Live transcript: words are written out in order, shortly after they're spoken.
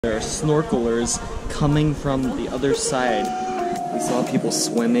There are snorkelers coming from the other side. We saw people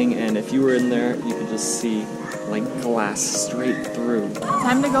swimming, and if you were in there, you could just see like glass straight through.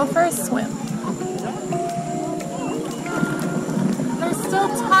 Time to go for a swim. There's still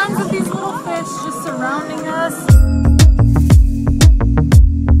tons of these little fish just surrounding us.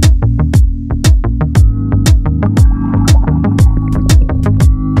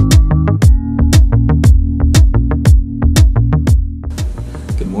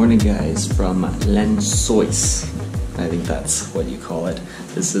 Good morning, guys, from Lencois. I think that's what you call it.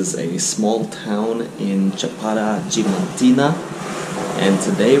 This is a small town in Chapada Diamantina, and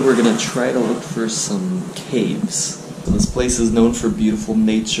today we're gonna try to look for some caves. So this place is known for beautiful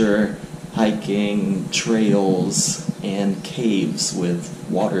nature, hiking, trails, and caves with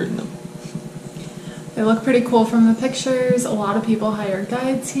water in them. They look pretty cool from the pictures. A lot of people hire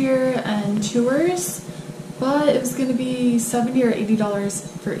guides here and tours, but it was gonna be $70 or $80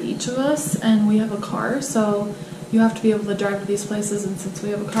 for each of us, and we have a car, so you have to be able to drive to these places, and since we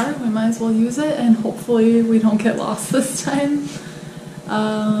have a car, we might as well use it, and hopefully we don't get lost this time.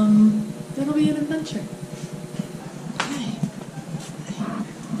 It'll be an adventure. Okay.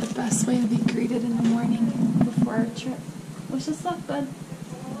 The best way to be greeted in the morning before our trip. Wish us luck, bud.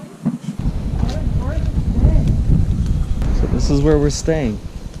 So this is where we're staying.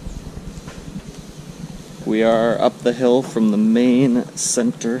 We are up the hill from the main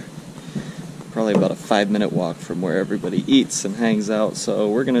center. Probably about a 5-minute walk from where everybody eats and hangs out, so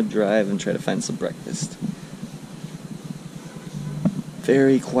we're gonna drive and try to find some breakfast.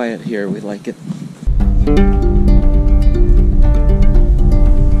 Very quiet here, we like it.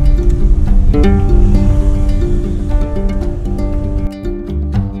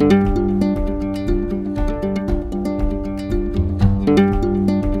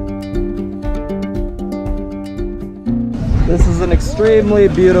 This is an extremely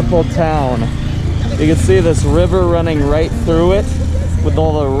beautiful town. You can see this river running right through it with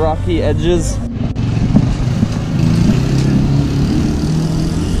all the rocky edges.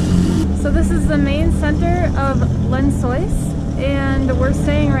 So this is the main center of Lencois, and we're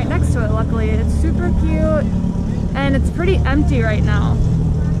staying right next to it, luckily. It's super cute, and it's pretty empty right now.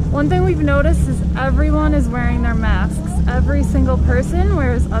 One thing we've noticed is everyone is wearing their masks. Every single person,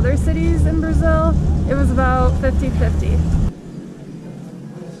 whereas other cities in Brazil, it was about 50-50.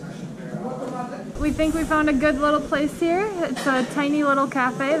 We think we found a good little place here. It's a tiny little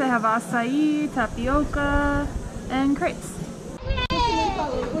cafe. They have acai, tapioca, and crepes.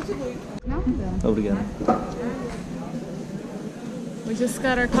 Obrigado. We just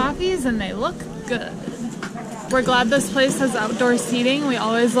got our coffees and they look good. We're glad this place has outdoor seating. We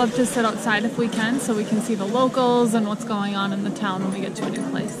always love to sit outside if we can, so we can see the locals and what's going on in the town when we get to a new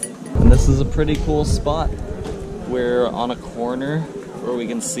place. And this is a pretty cool spot. We're on a corner where we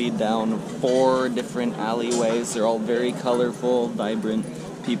can see down 4 different alleyways. They're all very colorful, vibrant,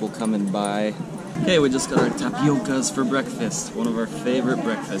 people coming by. Okay, we just got our tapiocas for breakfast, one of our favorite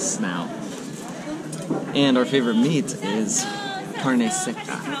breakfasts now. And our favorite meat is carne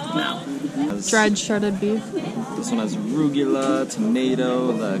seca now. Dried shredded beef. This one has arugula,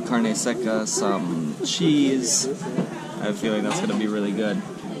 tomato, the carne seca, some cheese. I have a feeling that's gonna be really good.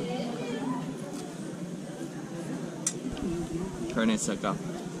 Carne seca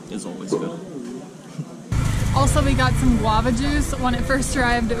is always good. Also, we got some guava juice. When it first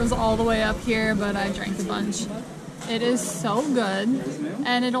arrived, it was all the way up here, but I drank a bunch. It is so good,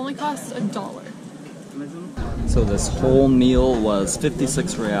 and it only costs $1. So this whole meal was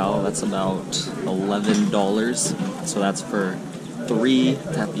 56 real, that's about $11. So that's for 3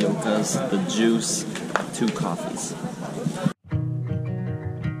 tapiocas, the juice, 2 coffees.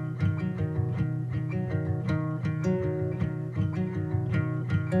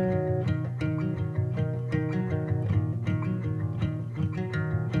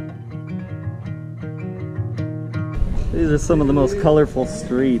 These are some of the most colorful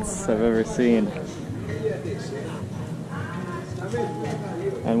streets I've ever seen.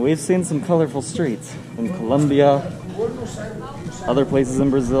 And we've seen some colorful streets in Colombia, other places in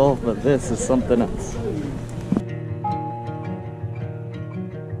Brazil, but this is something else.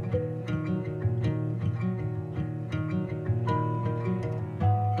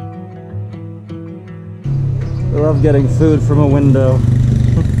 I love getting food from a window.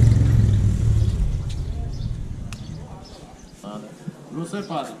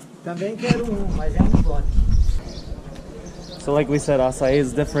 Também quero mas é muito bom. So like we said, acai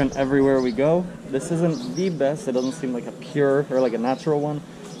is different everywhere we go. This isn't the best. It doesn't seem like a pure or like a natural one,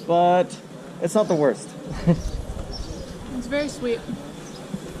 but it's not the worst. It's very sweet.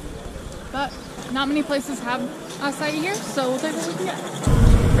 But not many places have acai here, so we'll take what we can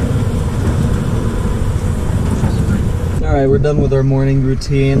get. Alright, we're done with our morning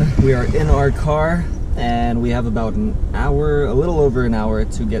routine. We are in our car and we have about an hour, a little over an hour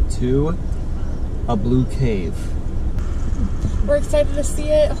to get to a blue cave. We're excited to see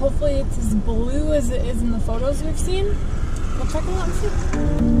it. Hopefully it's as blue as it is in the photos we've seen. We'll check it out and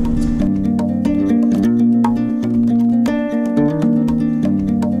see.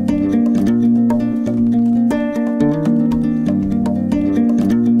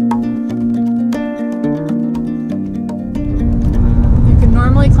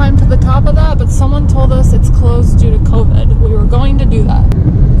 Climb to the top of that, but someone told us it's closed due to COVID. We were going to do that.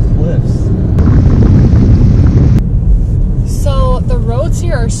 Cliffs. So the roads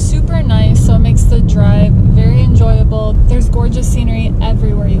here are super nice, so it makes the drive very enjoyable. There's gorgeous scenery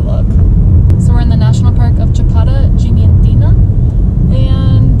everywhere you look. So we're in the National Park of Chapada Diamantina,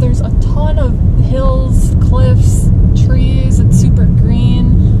 and there's a ton of hills, cliffs, trees. It's super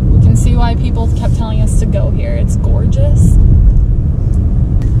green. We can see why people kept telling us to go here. It's gorgeous.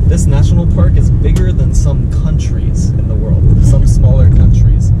 This national park is bigger than some countries in the world, some smaller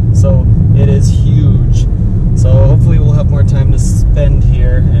countries. So it is huge. So hopefully we'll have more time to spend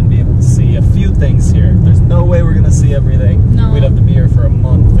here and be able to see a few things here. There's no way we're gonna see everything. No. We'd have to be here for a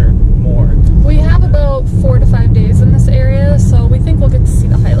month or more. We have about 4 to 5 days in this area, so we think we'll get to see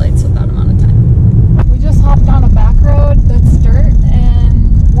the highlights with that amount of time. We just hopped down a back road that's dirt,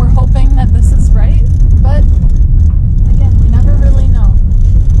 and we're hoping that this is right, but again, we never really know.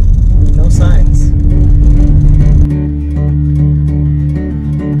 No signs.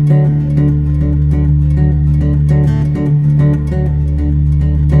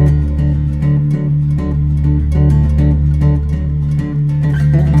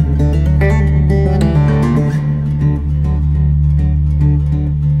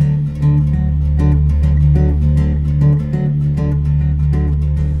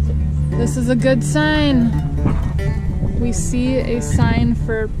 This is a good sign. We see a sign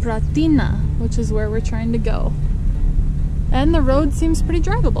for Pratina, which is where we're trying to go. And the road seems pretty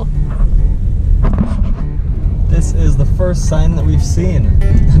drivable. This is the first sign that we've seen.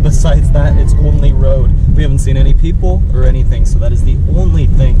 Besides that, it's only road. We haven't seen any people or anything, so that is the only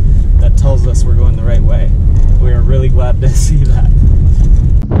thing that tells us we're going the right way. We are really glad to see that.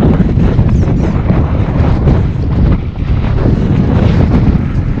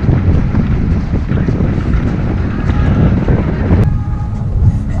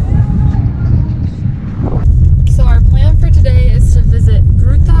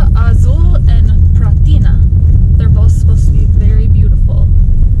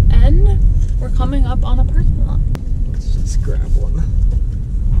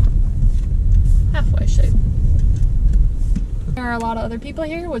 There are a lot of other people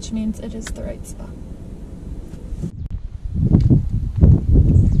here, which means it is the right spot.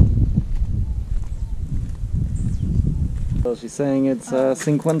 So she's saying it's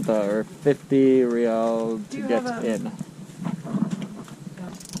 50 or 50 real to get in.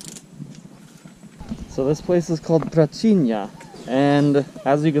 So this place is called Pratinha, and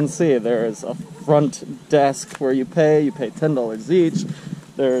as you can see, there's a front desk where you pay $10 each.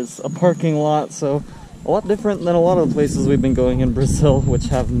 There's a parking lot, so a lot different than a lot of the places we've been going in Brazil, which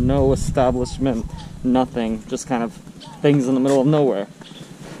have no establishment, nothing, just kind of things in the middle of nowhere.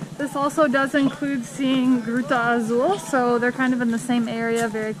 This also does include seeing Gruta Azul, so they're kind of in the same area,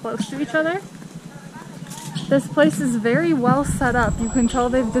 very close to each other. This place is very well set up. You can tell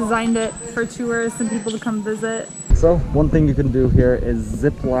they've designed it for tourists and people to come visit. So one thing you can do here is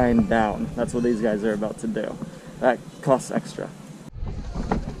zip line down. That's what these guys are about to do. That costs extra.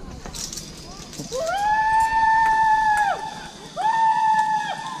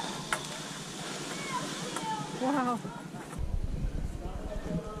 Wow.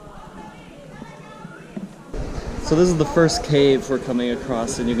 So this is the first cave we're coming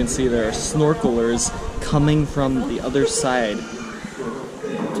across, and you can see there are snorkelers coming from the other side.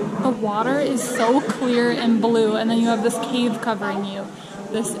 The water is so clear and blue, and then you have this cave covering you.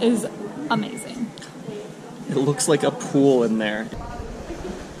 This is amazing. It looks like a pool in there.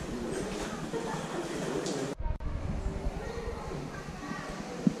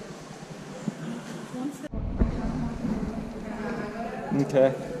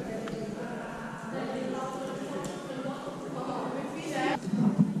 Okay.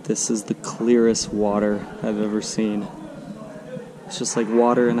 This is the clearest water I've ever seen. It's just like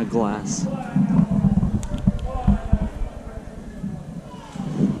water in a glass.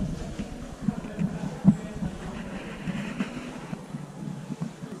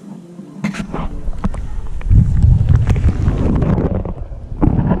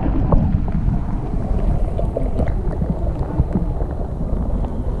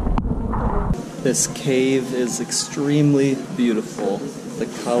 This cave is extremely beautiful. The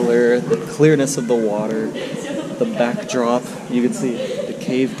color, the clearness of the water, the backdrop. You can see the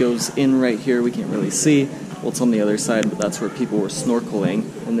cave goes in right here. We can't really see. Well, it's on the other side, but that's where people were snorkeling.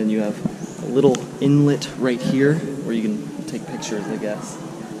 And then you have a little inlet right here where you can take pictures, I guess.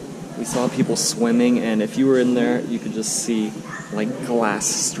 We saw people swimming, and if you were in there, you could just see like glass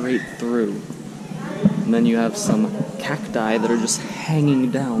straight through. And then you have some cacti that are just hanging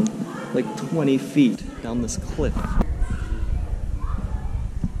down like 20 feet down this cliff.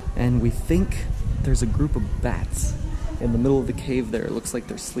 And we think there's a group of bats in the middle of the cave there. It looks like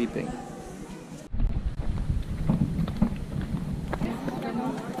they're sleeping.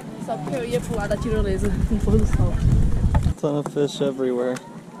 Ton of fish everywhere.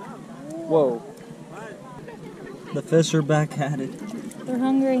 Whoa. The fish are back at it. They're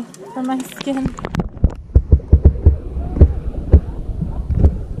hungry for my skin.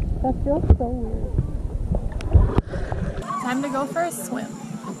 That feels so weird. Time to go for a swim.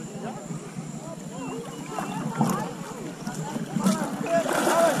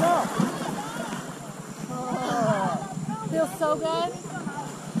 Feels so good.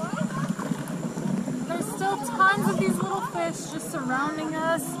 There's still tons of these little fish just surrounding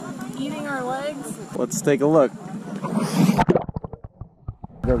us, eating our legs. Let's take a look.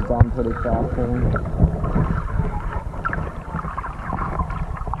 Goes down pretty fast.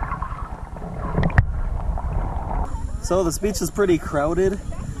 So this beach is pretty crowded,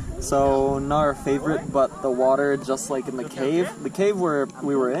 so not our favorite, but the water, just like in the cave where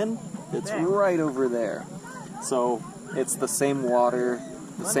we were in, it's right over there. So it's the same water,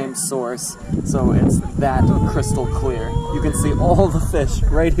 the same source, so it's that crystal clear. You can see all the fish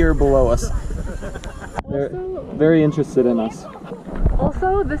right here below us. They're very interested in us.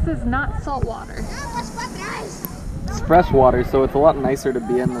 Also, this is not salt water. It's fresh water, so it's a lot nicer to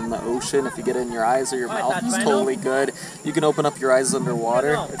be in than the ocean. If you get it in your eyes or your mouth, it's totally good. You can open up your eyes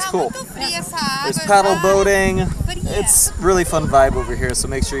underwater. It's cool. There's paddle boating. It's really fun vibe over here, so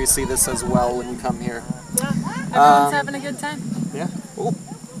make sure you see this as well when you come here. Everyone's having a good time. Yeah. Oh.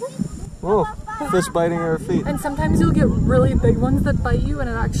 Whoa. Fish biting our feet. And sometimes you'll get really big ones that bite you and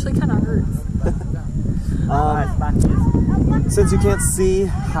it actually kind of hurts. Since you can't see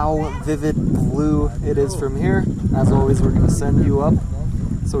how vivid blue it is from here, as always we're going to send you up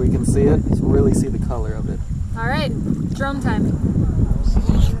so we can see it, so really see the color of it. Alright, drone time.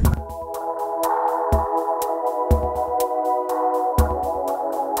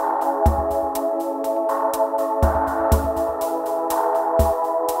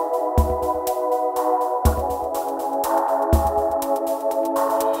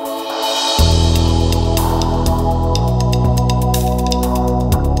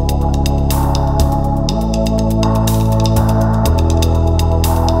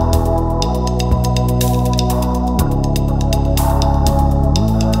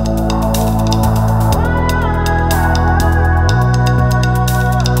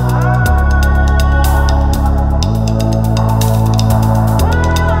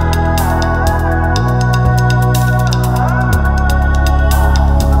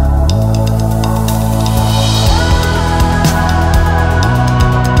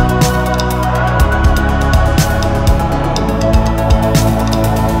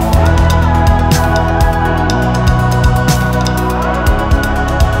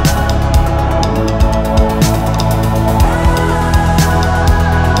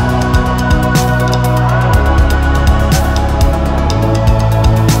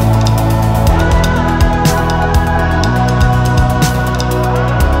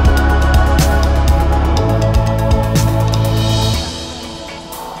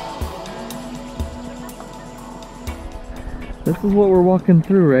 This is what we're walking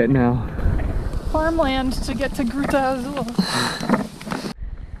through right now. Farmland to get to Gruta Azul.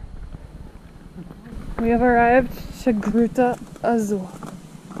 We have arrived to Gruta Azul.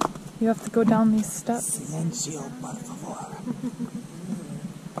 You have to go down these steps. Silencio, por favor.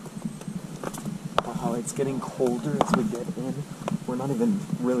 Wow, it's getting colder as we get in. We're not even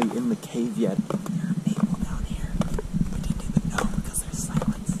really in the cave yet. There are people down here. We didn't even know because there's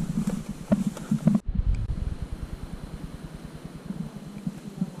silence.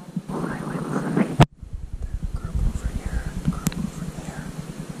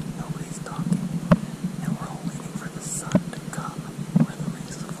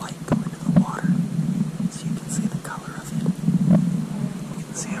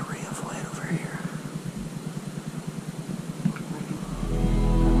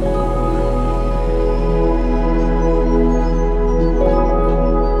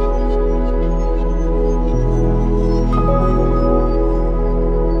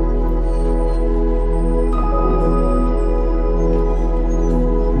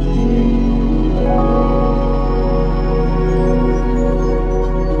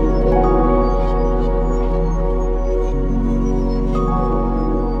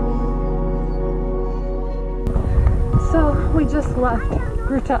 just left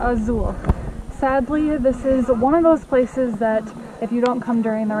Gruta Azul. Sadly, this is one of those places that if you don't come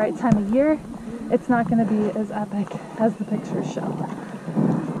during the right time of year, it's not going to be as epic as the pictures show.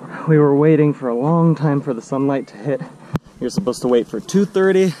 We were waiting for a long time for the sunlight to hit. You're supposed to wait for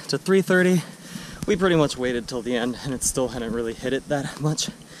 2:30 to 3:30. We pretty much waited till the end and it still hadn't really hit it that much.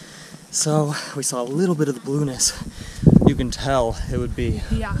 So we saw a little bit of the blueness. You can tell it would be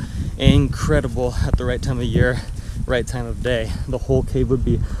incredible at the right time of year, right time of day. The whole cave would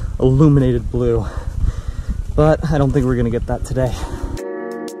be illuminated blue. But I don't think we're gonna get that today.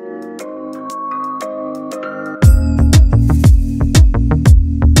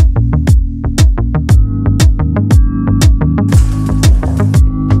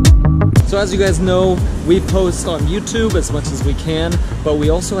 So as you guys know, we post on YouTube as much as we can, but we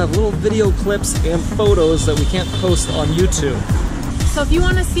also have little video clips and photos that we can't post on YouTube. So if you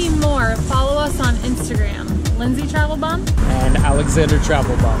want to see more, follow us on Instagram, Lindsay Travelbum and Alexander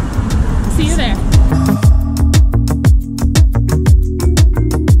Travelbum. See you there.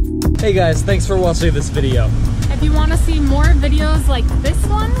 Hey guys, thanks for watching this video. If you want to see more videos like this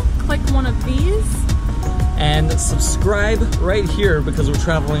one, click one of these. And subscribe right here because we're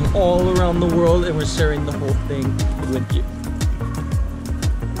traveling all around the world and we're sharing the whole thing with you.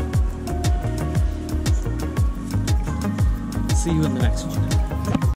 See you in the next one.